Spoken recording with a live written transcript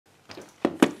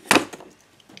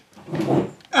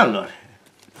Allora,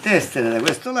 testere da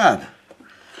questo lato,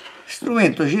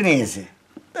 strumento cinese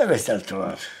da quest'altro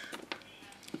lato.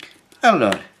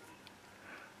 Allora,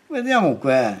 vediamo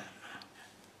qua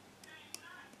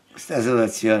questa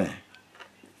situazione.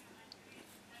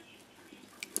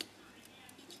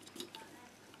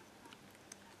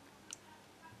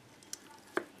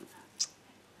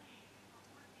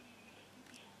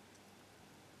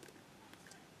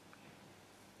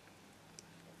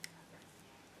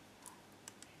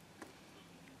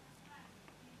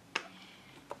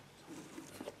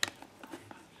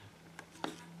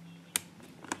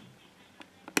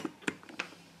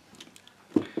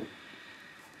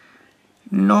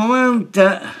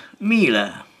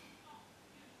 $90.000.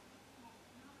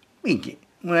 Minchia,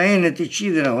 una NTC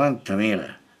di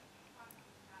 90.000.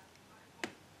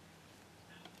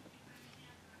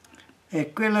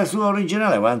 E quella sua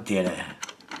originale quanti era?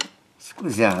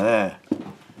 Scusate,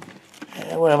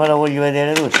 ora me la voglio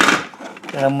vedere tutta,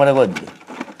 che non me la ricordo.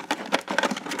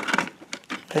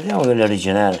 Vediamo quella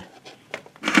originale.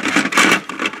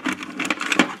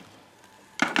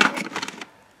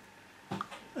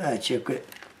 C'è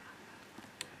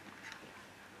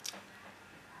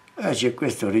c'è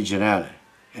questo originale.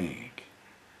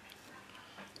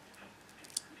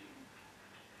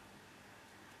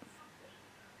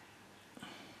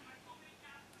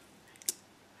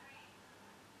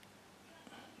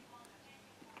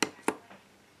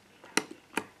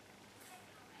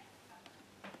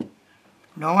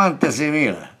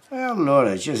 $96.000. E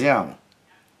allora ci siamo.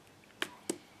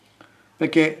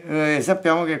 Perché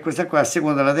sappiamo che questa qua a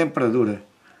seconda della temperatura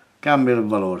cambia il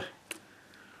valore.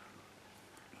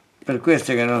 Per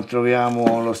questo che non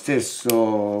troviamo lo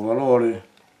stesso valore.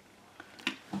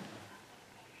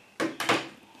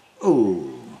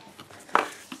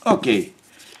 Ok,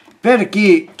 per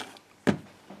chi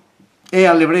è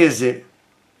alle prese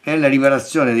e la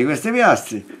riparazione di queste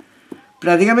piastre,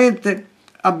 praticamente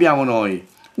abbiamo noi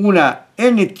una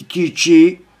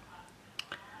NTC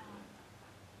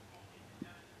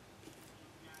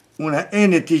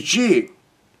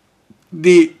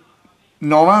di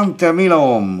 90.000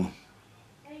 ohm.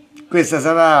 Questa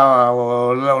sarà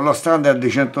lo standard di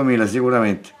 100.000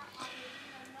 sicuramente,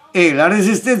 e la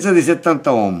resistenza di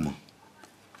 70 ohm.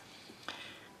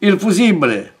 Il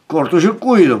fusibile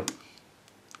cortocircuito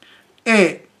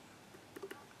e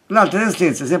l'altra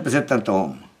resistenza sempre 70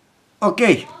 ohm.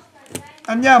 Ok,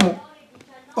 andiamo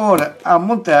ora a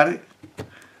montare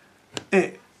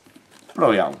e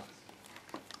proviamo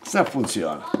se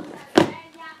funziona.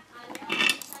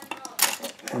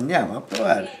 Andiamo a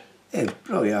provare e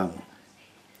proviamo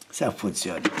se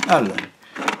funziona. Allora,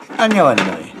 andiamo a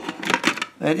noi,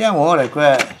 vediamo ora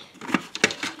qua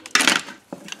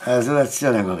la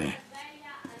situazione com'è.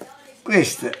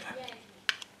 Questa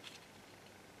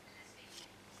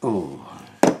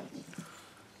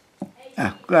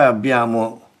qua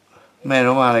abbiamo,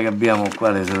 meno male che abbiamo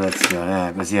qua le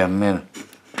situazioni, così almeno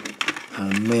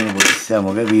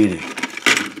possiamo capire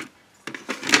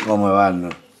come vanno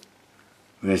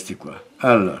questi qua.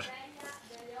 Allora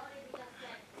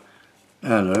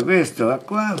questo va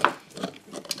qua,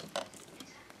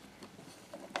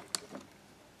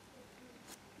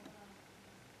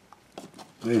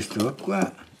 questo va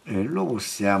qua, e lo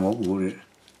possiamo pure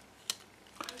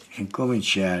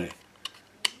incominciare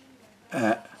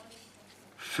a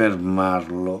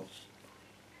fermarlo.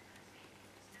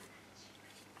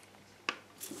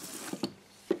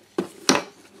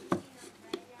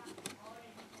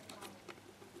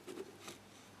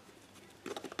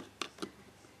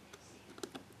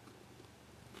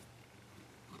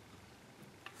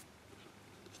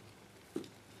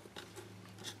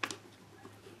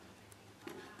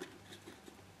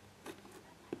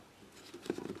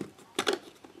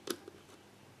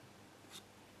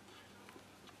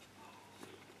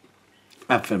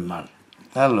 A fermarlo.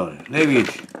 Allora, le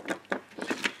viti.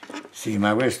 Sì,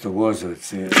 ma questo coso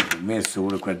si è messo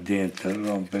pure qua dentro,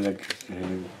 rompe la...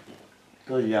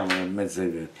 Togliamo nel mezzo ai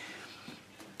piedi.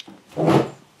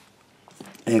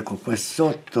 Ecco, qua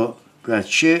sotto, qua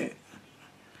c'è.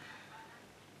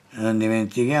 Non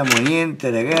dimentichiamo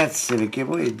niente, ragazzi, perché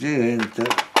poi diventa...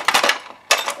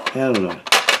 E allora,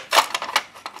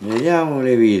 vediamo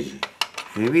le viti.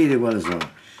 Le viti quali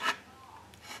sono?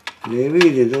 Le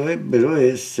viti dovrebbero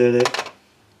essere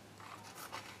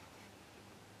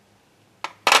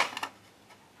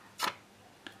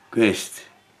queste.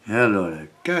 Allora,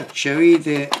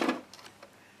 cacciavite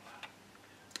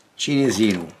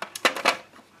cinesino,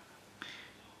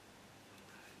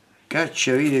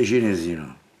 cacciavite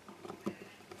cinesino,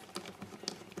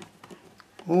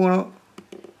 uno,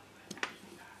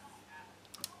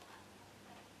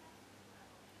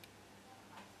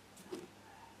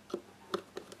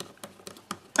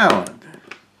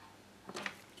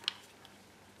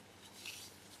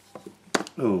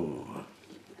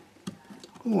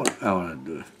 ora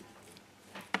 2.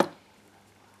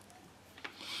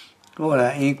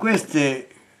 Ora in queste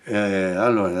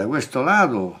allora da questo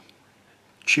lato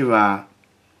ci va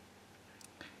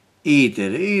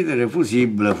itere,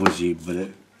 fusibile,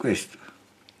 questo,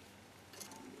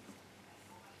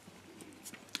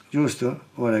 giusto?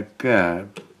 Ora qua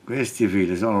questi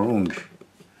fili sono lunghi,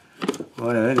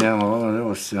 ora vediamo come lo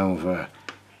possiamo fare.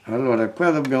 Allora qua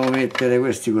dobbiamo mettere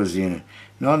questi cosini,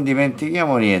 non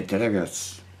dimentichiamo niente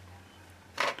ragazzi,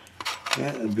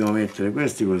 dobbiamo mettere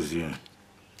questi cosini,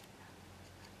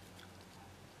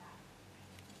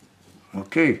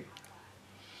 ok?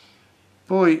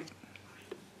 Poi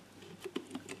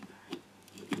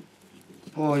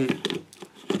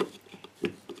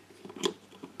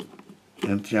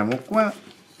entriamo qua,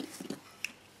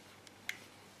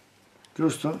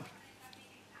 giusto?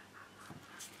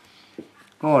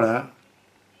 Ora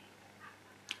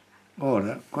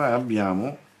qua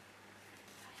abbiamo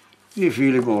i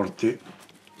fili corti,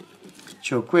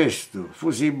 cioè questo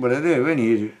fusibile deve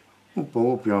venire un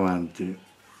po' più avanti.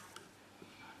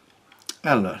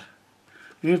 Allora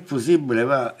il fusibile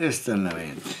va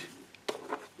esternamente,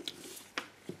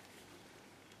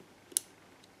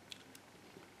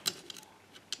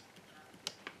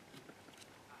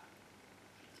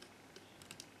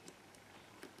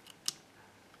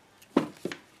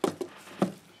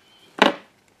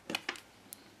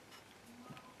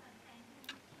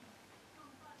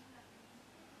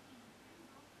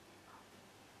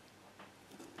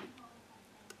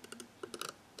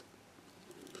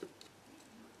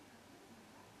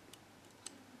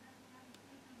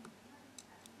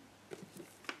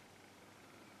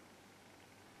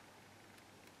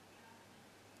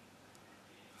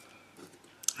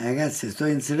 ragazzi. Sto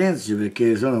in silenzio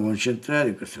perché sono concentrato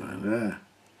in questo momento.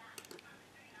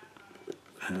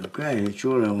 Qua ci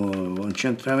vuole un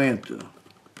concentramento.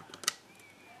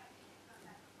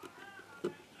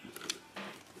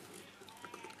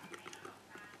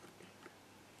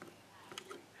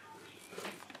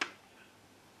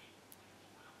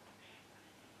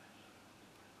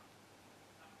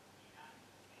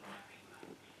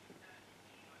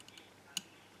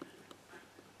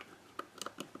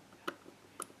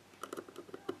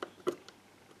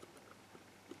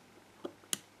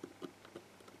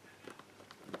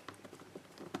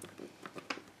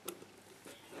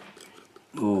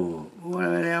 Ora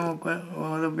vediamo qua,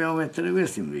 come dobbiamo mettere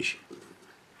questo invece.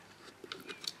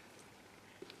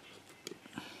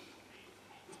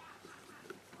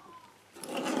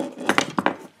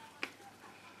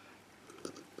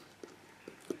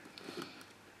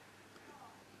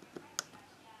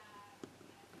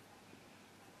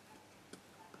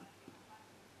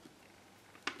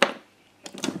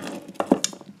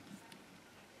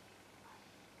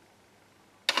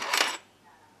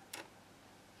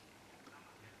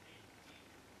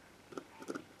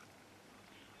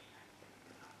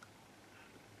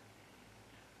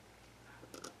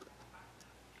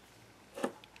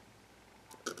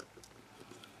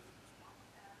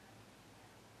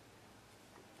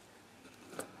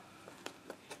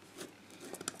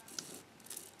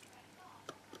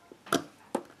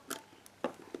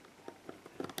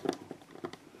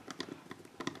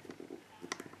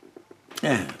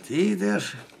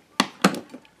 Iter.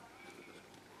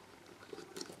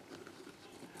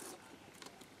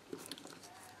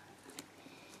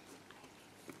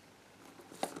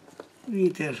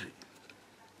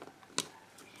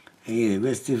 E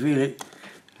questi fili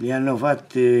li hanno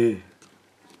fatti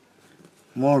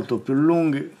molto più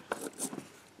lunghi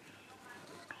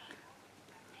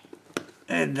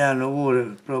e danno pure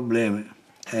problemi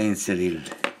a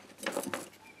inserirli.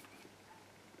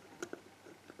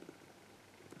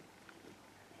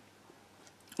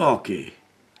 Ok.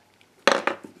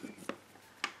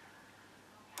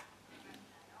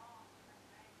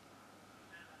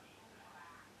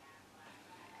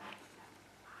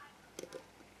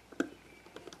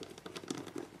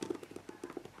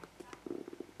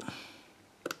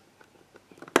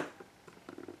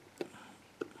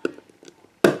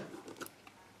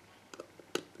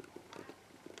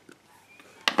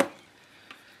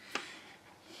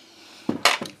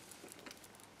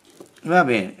 Va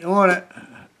bene, ora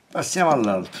passiamo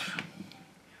all'altro.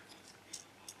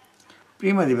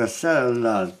 Prima di passare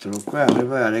all'altro, qua mi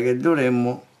pare che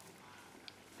dovremmo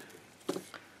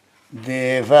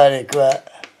fare qua,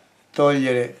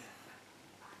 togliere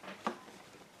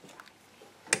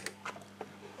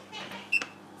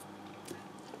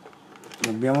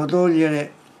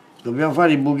dobbiamo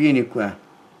fare i buchini qua,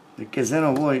 perché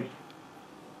sennò poi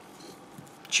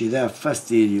ci dà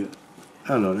fastidio.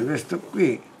 Allora questo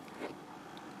qui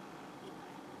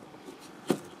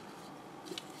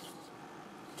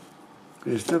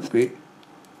questo qui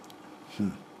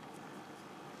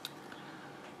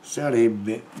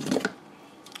sarebbe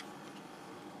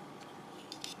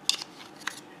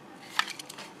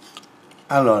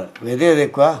allora, vedete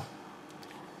qua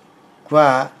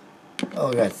oh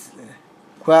ragazzi,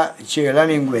 qua c'è la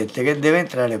linguetta che deve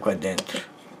entrare qua dentro,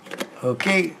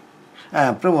 ok? Ah,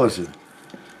 a proposito,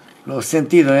 l'ho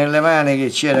sentito nelle mani che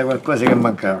c'era qualcosa che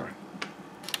mancava,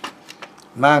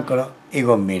 mancano i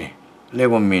gommini, le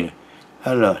gommine.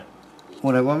 Allora,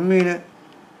 una gommina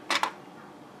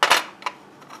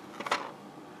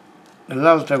e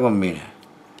l'altra gommina,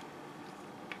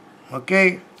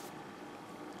 ok?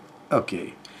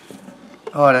 Ok,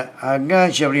 ora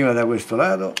aggancia prima da questo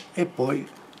lato e poi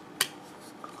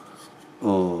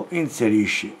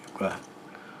inserisci qua.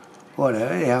 Ora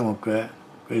vediamo qua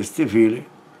questi fili,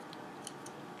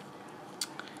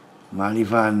 ma li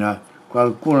fanno,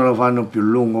 qualcuno lo fanno più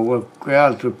lungo, qualche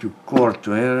altro più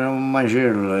corto, è un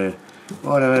macello.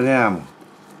 Ora vediamo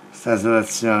sta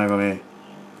situazione com'è.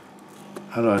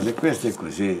 Allora, se questo è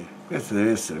così, questo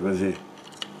deve essere così.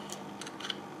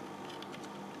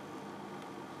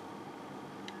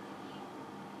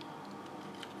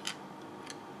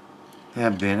 Va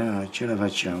bene, no, ce la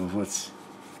facciamo forse.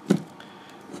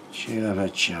 Ce la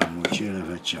facciamo.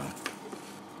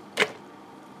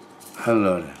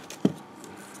 Allora,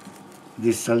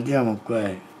 dissaldiamo qua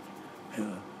e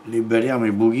liberiamo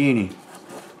i buchini.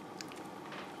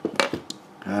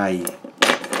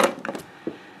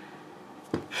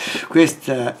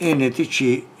 Questa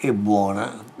NTC è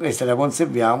buona, questa la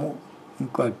conserviamo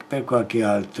per qualche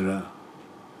altra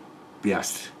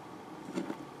piastra.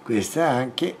 Questa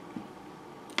anche.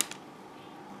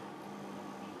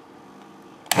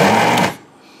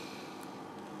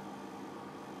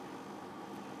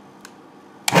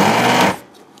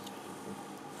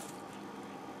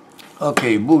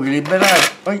 Ok, buchi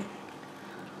liberati.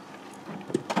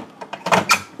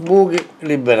 Buchi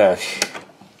liberati.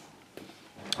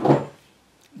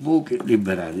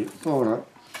 Ora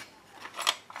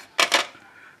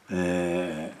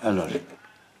allora,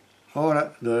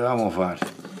 ora dovevamo fare,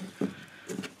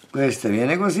 questa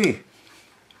viene così,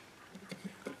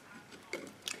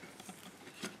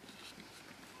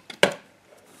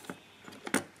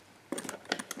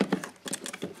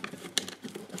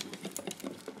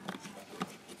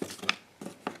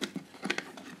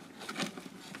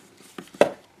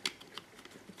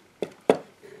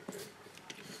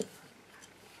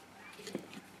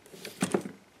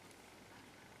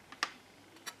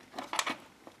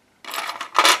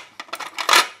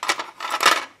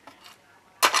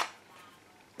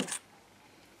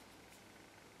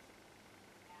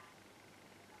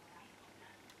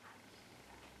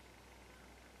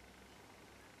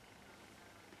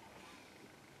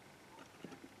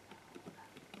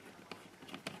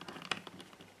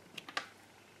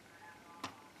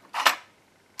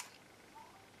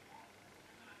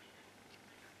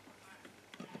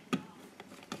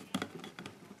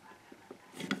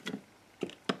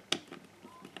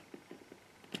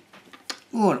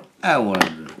 uno a uno.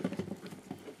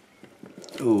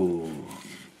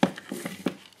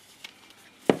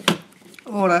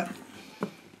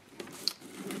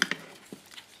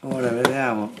 Ora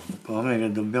vediamo come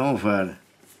che dobbiamo fare.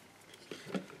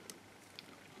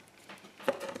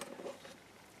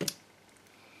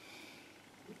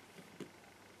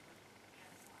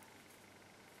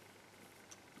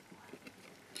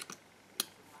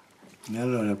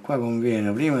 Allora qua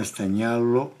conviene prima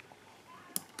stagnarlo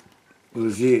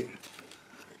così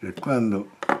che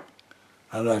quando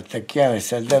allora attacchiamo il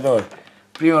saldatore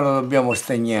prima lo dobbiamo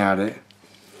stagnare.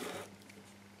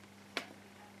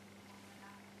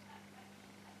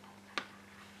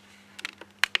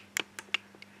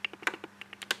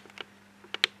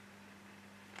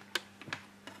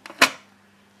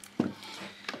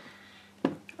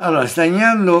 Allora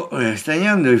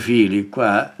stagnando i fili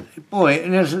qua, poi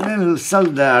nel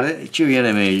saldare ci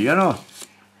viene meglio, no?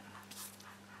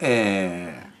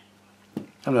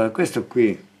 Allora questo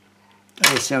qui lo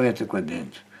possiamo mettere qua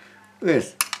dentro,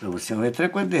 questo lo possiamo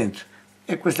mettere qua dentro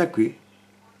e questa qui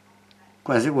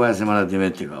quasi quasi me la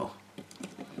dimenticavo,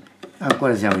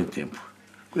 ancora siamo in tempo,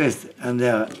 questa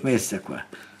andava messa qua.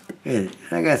 Vedi,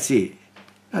 ragazzi,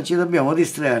 non ci dobbiamo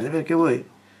distrarre perché poi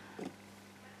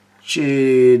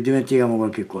ci dimentichiamo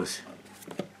qualche cosa.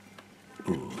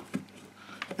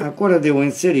 Ancora devo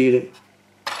inserire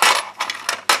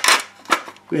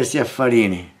questi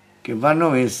affarini che vanno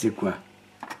messi qua.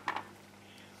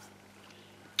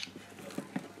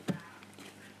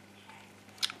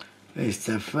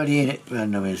 Questi affarini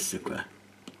vanno messi qua.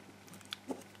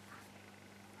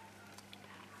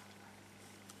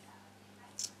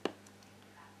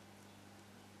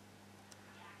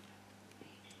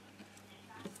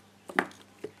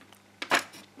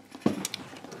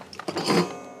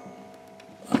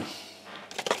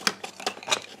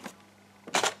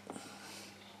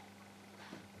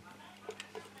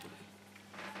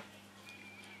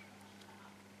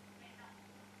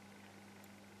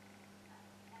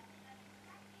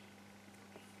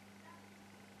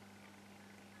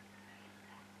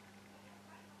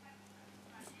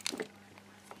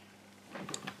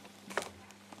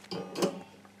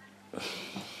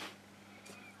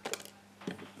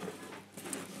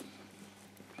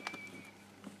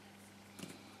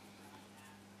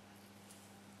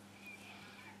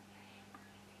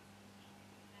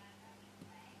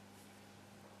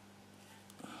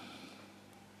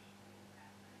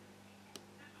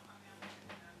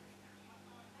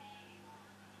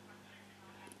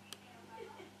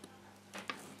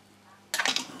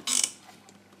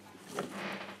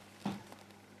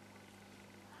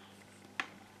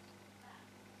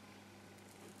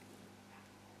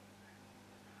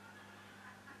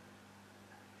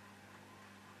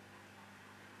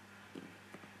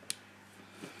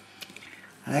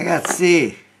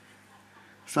 Ragazzi,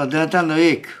 sto diventando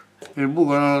vecchio, il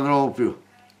buco non lo trovo più.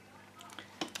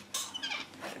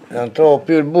 Non trovo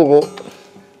più il buco.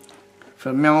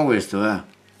 Fermiamo questo,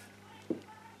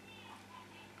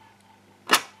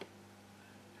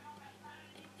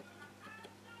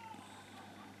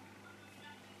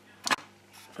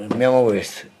 Fermiamo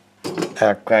questo.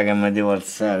 Ah, qua che mi devo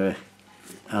alzare.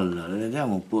 Allora,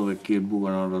 vediamo un po' perché il buco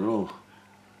non lo trovo.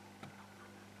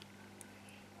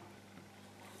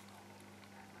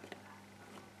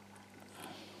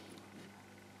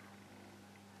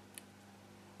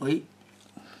 Poi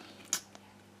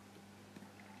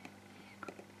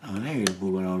non è che il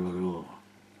buco non lo trovo.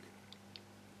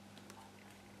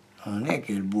 Non è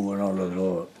che il buco non lo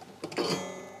trovo.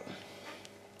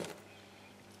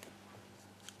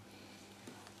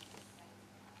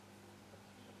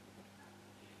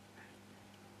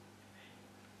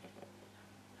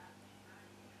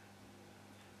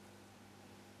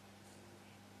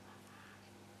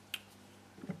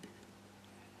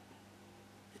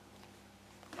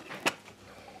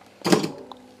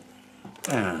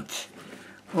 Anzi,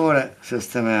 ora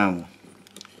sistemiamo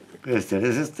queste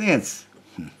resistenze.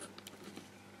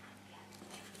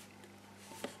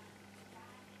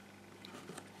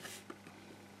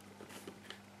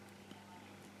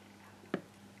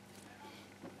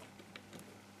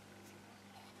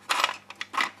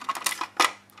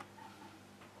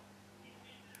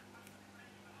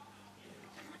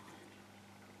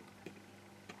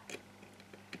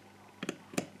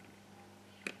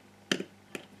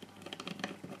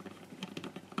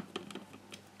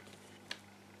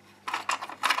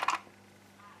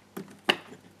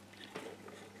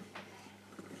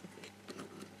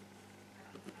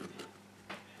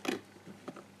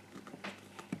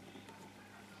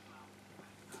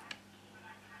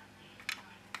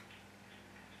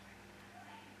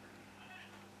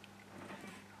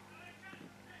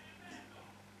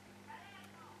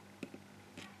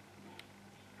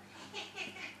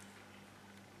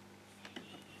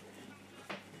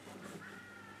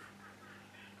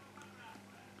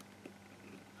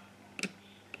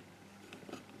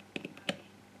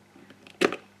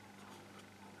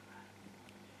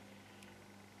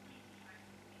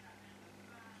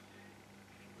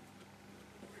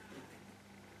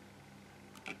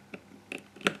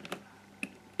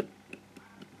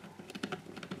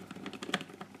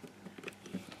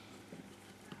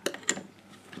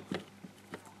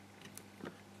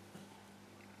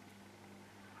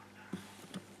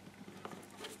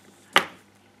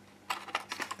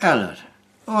 Allora,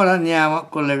 ora andiamo a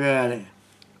collegare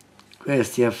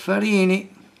questi affarini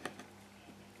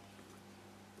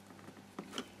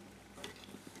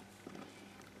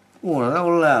uno da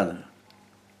un lato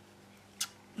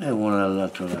e uno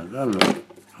dall'altro lato. Allora,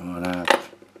 un attimo,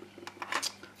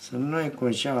 se noi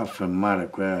cominciamo a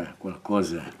fermare qua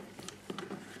qualcosa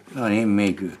non è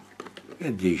meglio,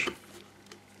 che dici?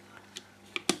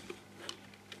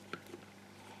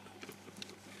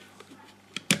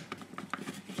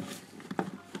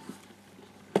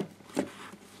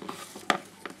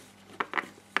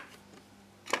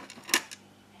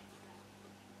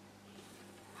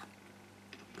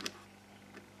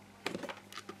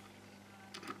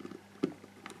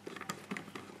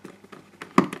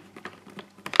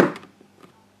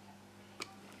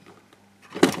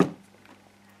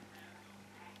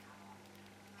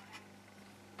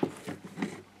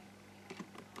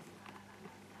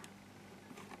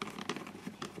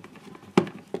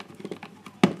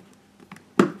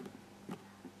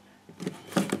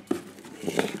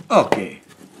 Ok,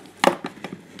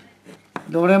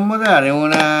 dovremmo dare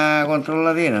una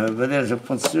controllatina per vedere se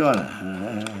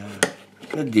funziona.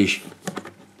 Che dici?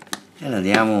 E la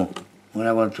diamo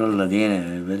una controllatina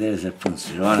per vedere se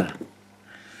funziona.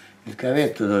 Il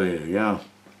cavetto dove vediamo?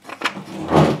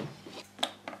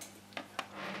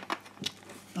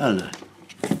 Allora,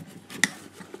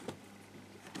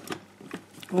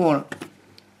 uno,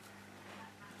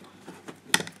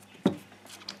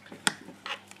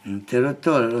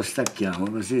 l'interruttore lo stacchiamo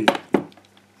così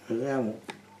vediamo.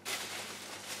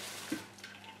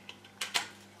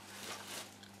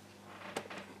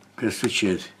 Che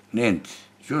succede? Niente,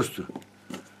 giusto?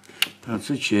 Non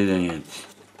succede niente.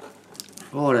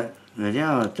 Ora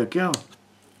vediamo, attacchiamo.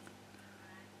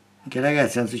 Anche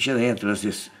ragazzi non succede niente lo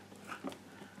stesso.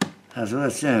 La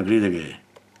situazione è critica.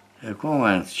 E come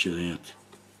mai non succede niente?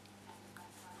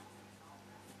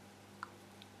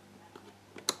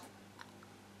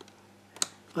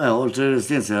 Oltre le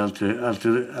resistenze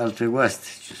altri guasti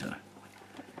ci sono.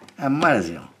 A mare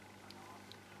siamo.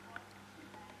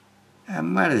 A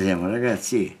mare siamo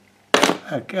ragazzi.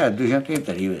 A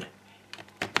 230 rive.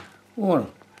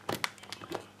 Uno.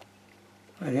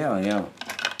 Vediamo, vediamo.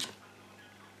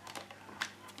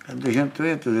 A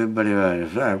 220 dovrebbe arrivare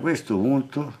fra questo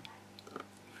punto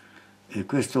e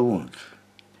questo punto.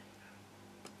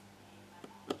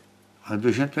 A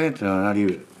 220 non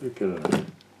arriva. Perché non arriva?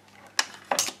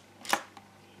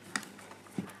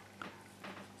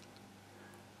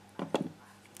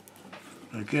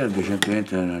 Perché a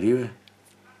 220 non arriva?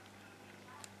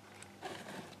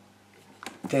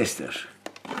 Tester.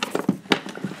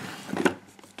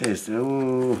 Tester.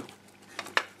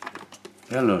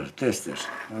 E allora, tester.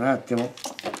 Un attimo.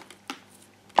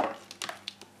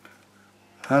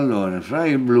 Allora, fra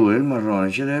il blu e il marrone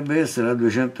ci dovrebbe essere a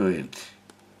 220.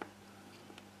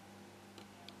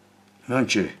 Non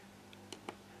c'è.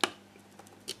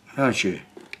 Non c'è.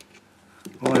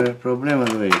 Ora il problema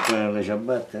dov'è? Qua nella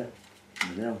ciabatta?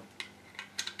 Vediamo.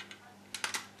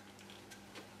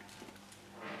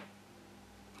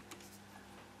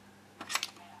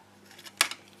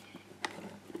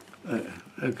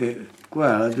 Perché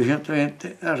qua la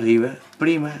 220 arriva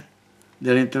prima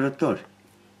dell'interruttore.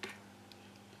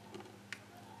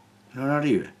 Non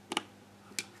arriva.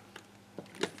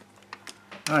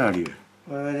 Non arriva.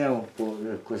 Ora vediamo un po'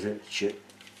 che cosa c'è.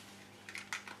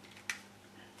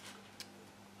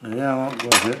 Vediamo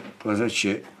cosa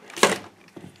c'è.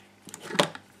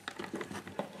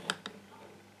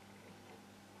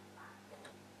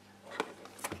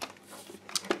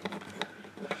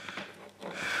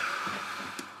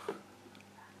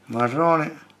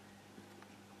 Marrone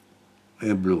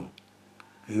e blu.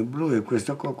 Il blu è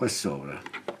questo qua sopra.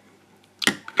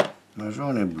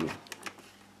 Marrone e blu.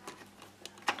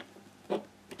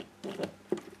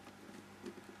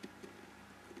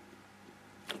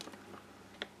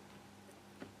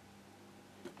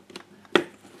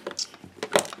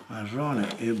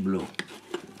 Marrone e blu.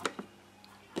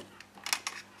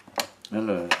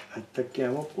 Allora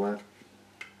attacchiamo qua.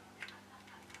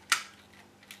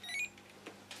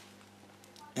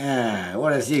 Ah,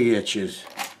 ora sì che è acceso.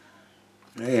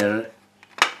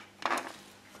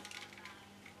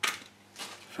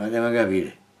 Fatemi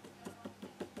capire.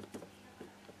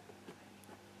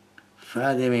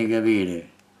 Fatemi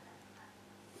capire.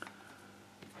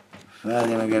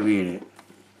 Fatemi capire.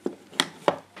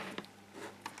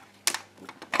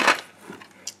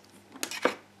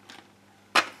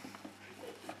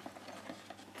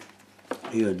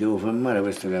 Io devo fermare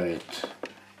questo cavetto.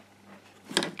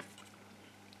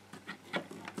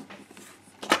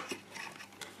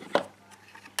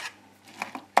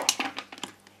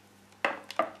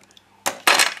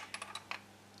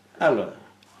 Allora.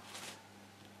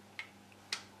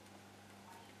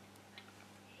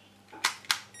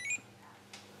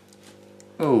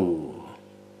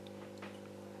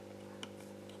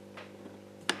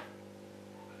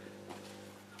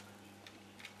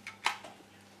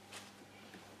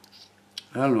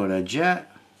 Allora già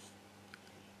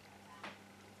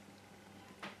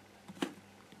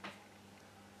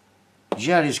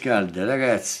riscalda,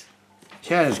 ragazzi,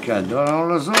 già riscalda. Ora non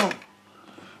lo so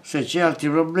se c'è altri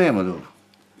problemi dopo.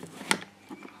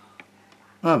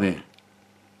 Va bene,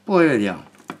 poi vediamo.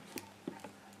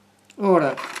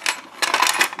 Ora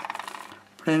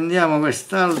prendiamo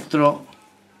quest'altro.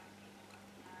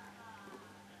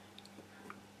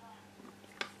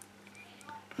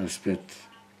 Aspetta.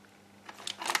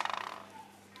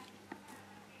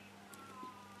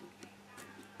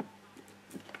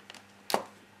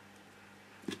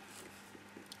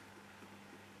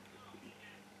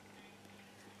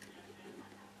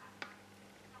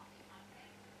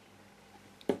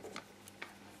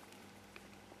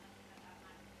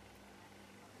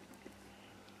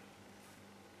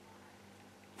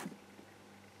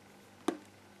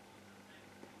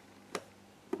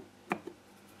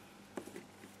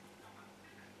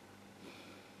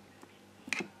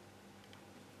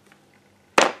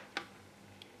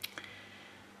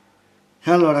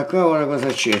 Allora qua ora cosa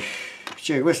c'è?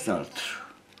 C'è quest'altro.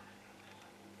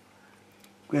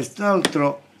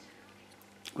 Quest'altro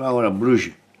qua ora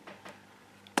brucia.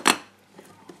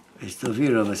 Questo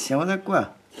filo lo passiamo da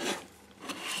qua.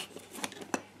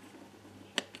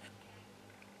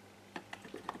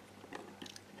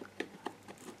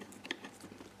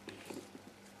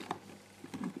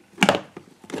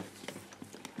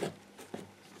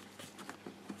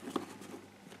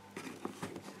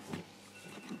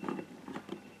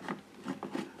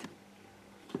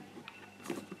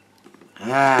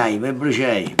 Mi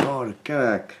bruciai, porca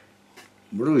vacca.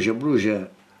 Brucia, brucia.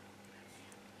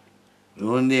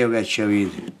 Non Dio che ci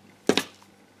avete.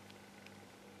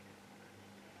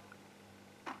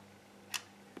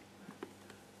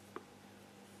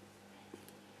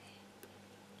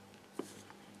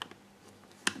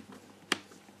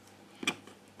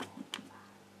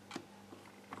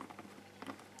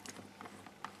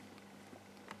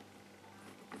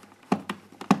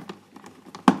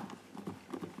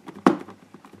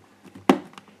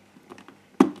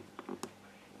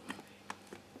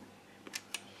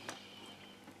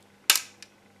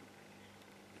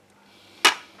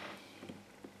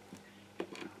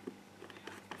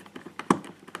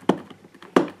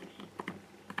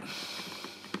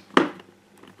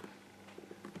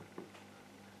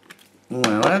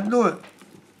 1 a 2.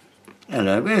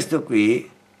 Allora questo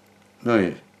qui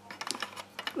dove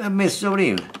l'ha messo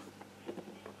prima,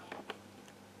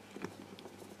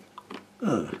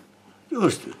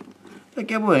 giusto,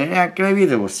 perché poi neanche le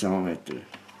vite possiamo mettere.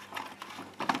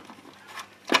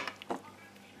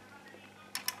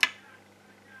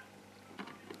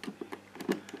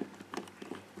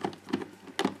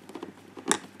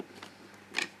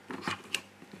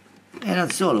 E non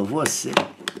solo, forse,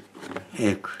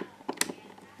 ecco.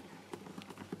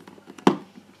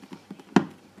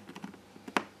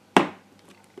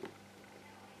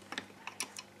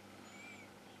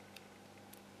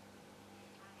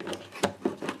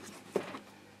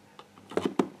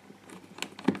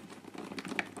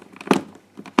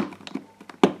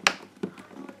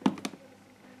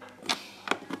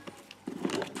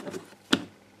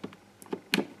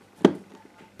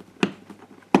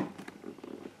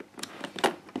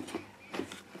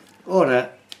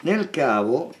 Ora nel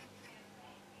cavo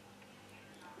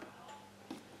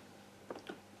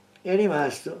è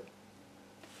rimasto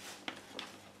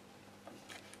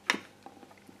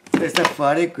questo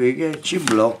affare qui che ci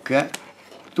blocca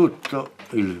tutto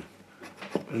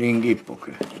l'inghippo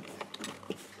qui.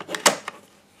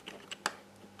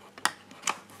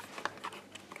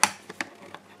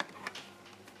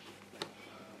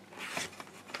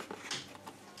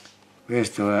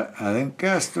 Questo va ad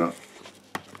incastro.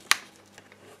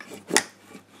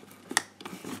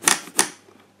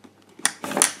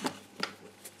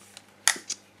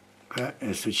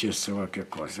 È successo qualche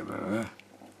cosa però,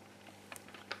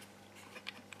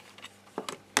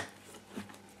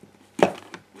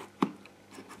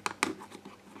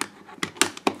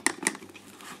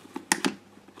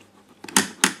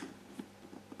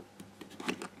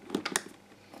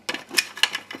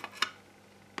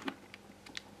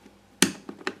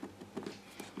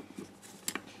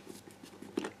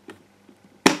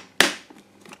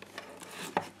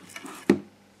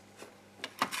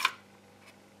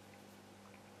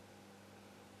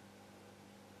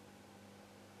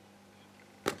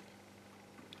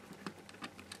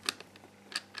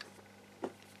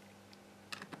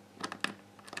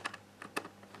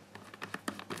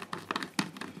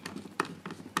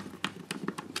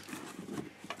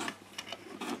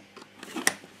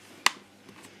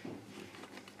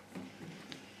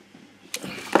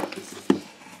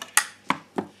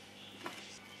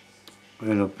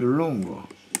 quello più lungo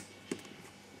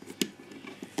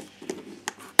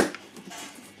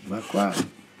va qua,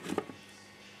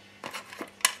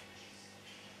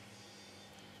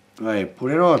 vai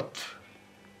pure rotto,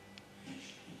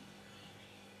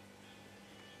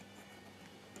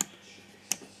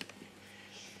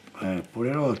 vai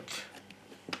pure rotto.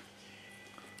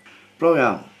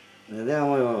 Proviamo, vediamo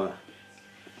come va.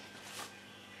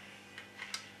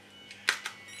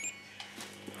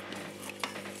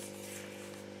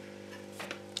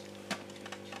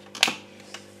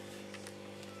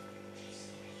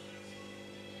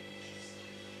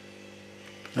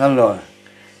 Allora,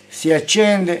 si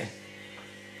accende,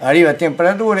 arriva a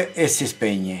temperature e si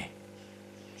spegne.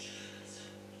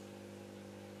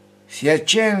 Si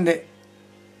accende,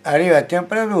 arriva a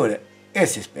temperature e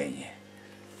si spegne.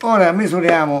 Ora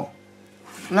misuriamo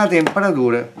la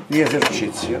temperatura di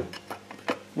esercizio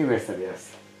di questa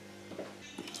piastra.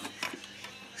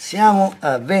 Siamo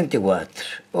a 24.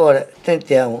 Ora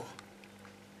tentiamo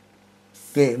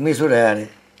di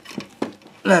misurare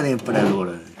la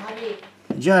temperatura.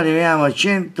 Già arriviamo a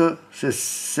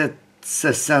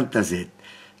 167,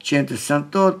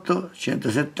 168,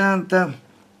 170,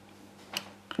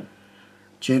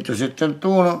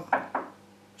 171,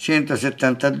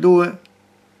 172,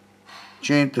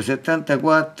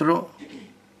 174,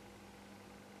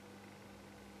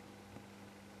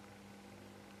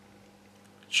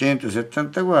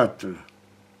 174,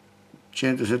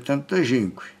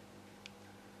 175,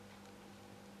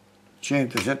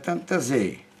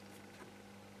 176,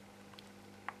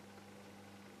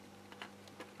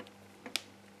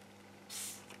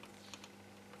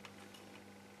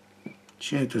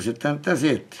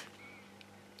 177,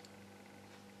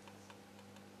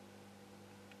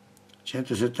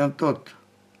 178,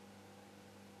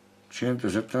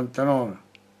 179,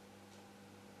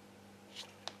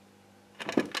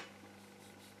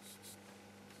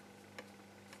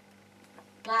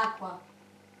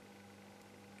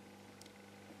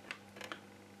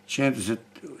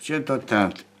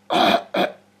 180.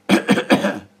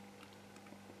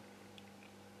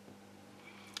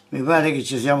 Mi pare che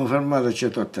ci siamo fermati a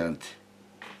 180.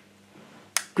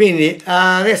 Quindi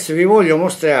adesso vi voglio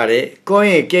mostrare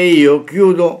com'è che io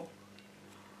chiudo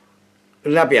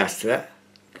la piastra,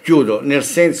 chiudo nel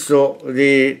senso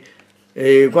di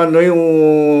quando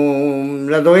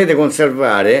la dovete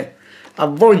conservare,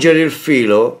 avvolgere il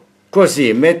filo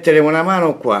così, mettere una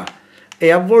mano qua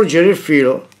e avvolgere il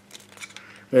filo,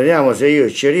 vediamo se io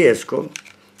ci riesco,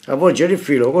 avvolgere il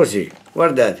filo così,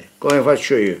 guardate come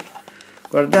faccio io,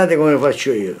 guardate come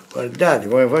faccio io, guardate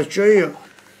come faccio io.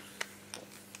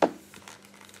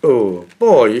 Oh,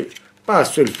 poi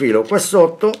passo il filo qua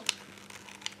sotto,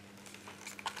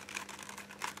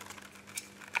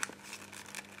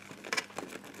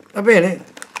 va bene?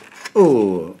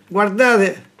 Oh,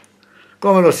 guardate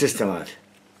come l'ho sistemato.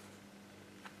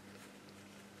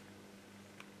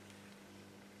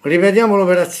 Ripetiamo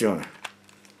l'operazione.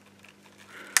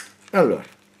 Allora,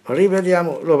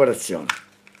 ripetiamo l'operazione.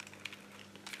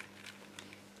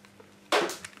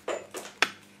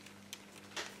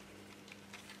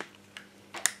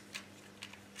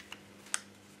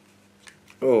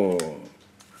 Oh.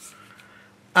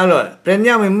 Allora,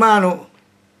 prendiamo in mano,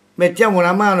 mettiamo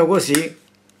una mano così,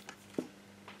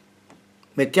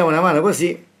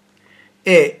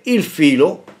 e il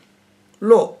filo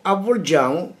lo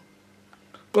avvolgiamo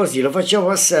così, lo facciamo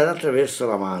passare attraverso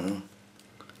la mano.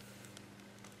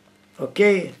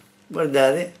 Ok?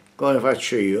 Guardate come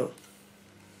faccio io,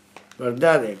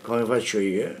 guardate come faccio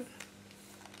io,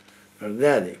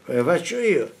 guardate come faccio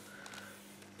io,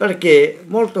 perché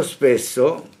molto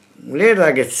spesso le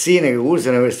ragazzine che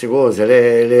usano queste cose,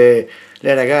 le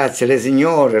ragazze, le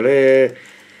signore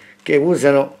che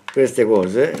usano queste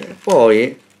cose,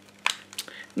 poi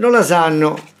non la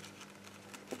sanno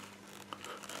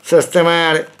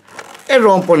sistemare e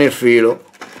rompono il filo.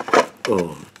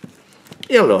 Oh.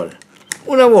 E allora,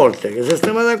 una volta che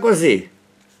sistemata così,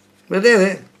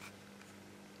 vedete?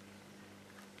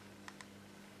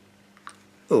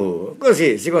 Oh,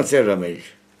 così si conserva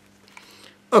meglio.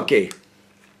 Ok.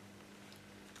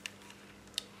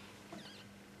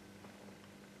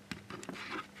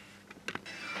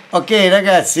 Ok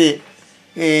ragazzi,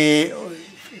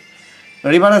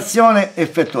 riparazione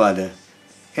effettuata,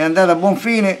 è andata a buon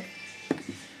fine.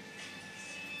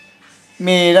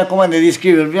 Mi raccomando di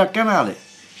iscrivervi al canale,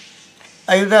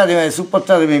 aiutatemi,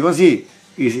 supportatemi così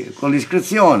con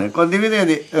l'iscrizione,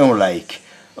 condividete e un like.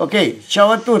 Ok,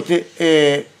 ciao a tutti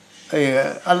e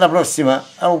alla prossima,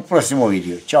 a un prossimo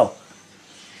video. Ciao.